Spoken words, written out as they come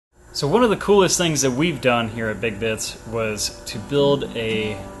So one of the coolest things that we've done here at Big Bits was to build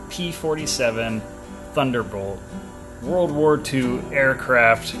a P-47 Thunderbolt World War II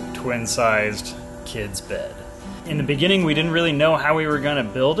aircraft twin-sized kids bed. In the beginning we didn't really know how we were going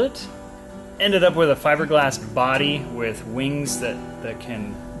to build it. Ended up with a fiberglassed body with wings that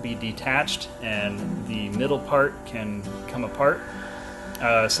can be detached, and the middle part can come apart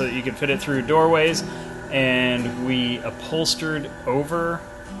so that you can fit it through doorways. And we upholstered over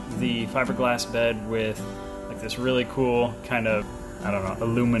the fiberglass bed with like this really cool kind of, I don't know,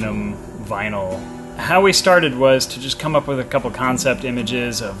 aluminum vinyl. How we started was to just come up with a couple concept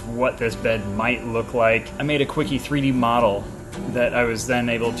images of what this bed might look like. I made a quickie 3D model that I was then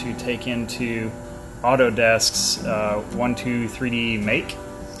able to take into Autodesk's 123D Make,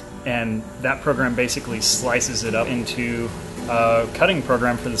 and that program basically slices it up into a cutting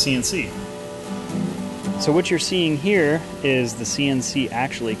program for the CNC. So what you're seeing here is the CNC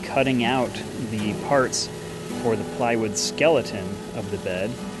actually cutting out the parts for the plywood skeleton of the bed.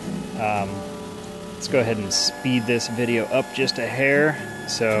 Let's go ahead and speed this video up just a hair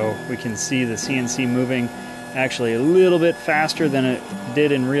so we can see the CNC moving actually a little bit faster than it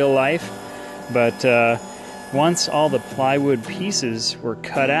did in real life. But once all the plywood pieces were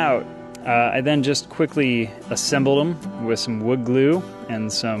cut out, I then just quickly assembled them with some wood glue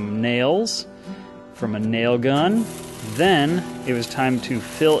and some nails from a nail gun. Then it was time to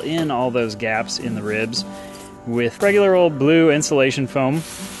fill in all those gaps in the ribs with regular old blue insulation foam,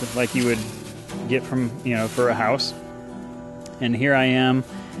 like you would get from, for a house. And here I am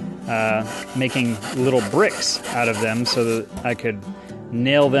making little bricks out of them so that I could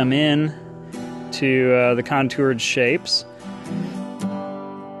nail them in to the contoured shapes.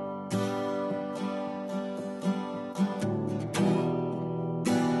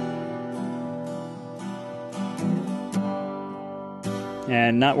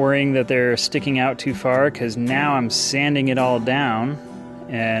 And not worrying that they're sticking out too far, because now I'm sanding it all down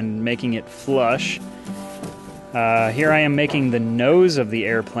and making it flush. Here I am making the nose of the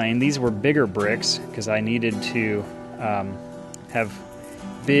airplane. These were bigger bricks because I needed to have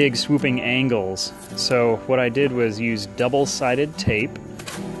big swooping angles. So what I did was use double-sided tape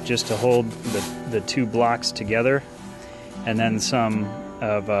just to hold the two blocks together, and then some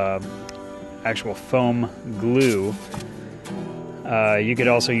of actual foam glue. You could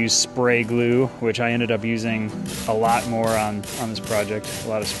also use spray glue, which I ended up using a lot more on this project, a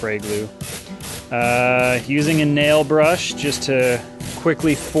lot of spray glue. Using a nail brush just to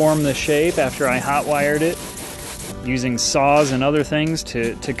quickly form the shape after I hot wired it. Using saws and other things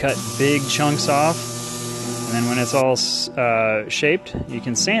to cut big chunks off. And then when it's all shaped, you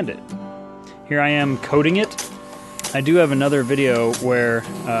can sand it. Here I am coating it. I do have another video where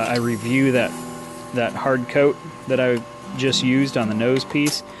I review that hard coat that I just used on the nose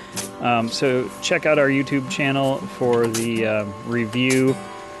piece. So check out our YouTube channel for the review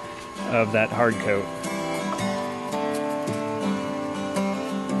of that hard coat.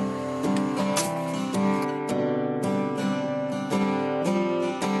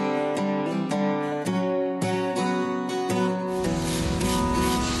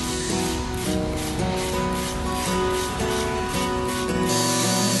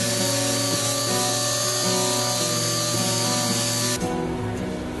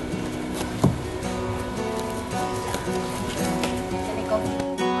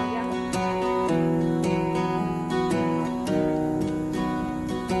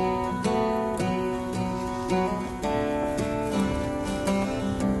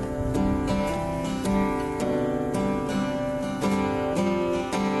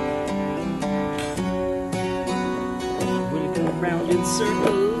 Round in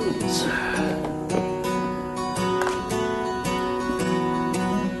circles.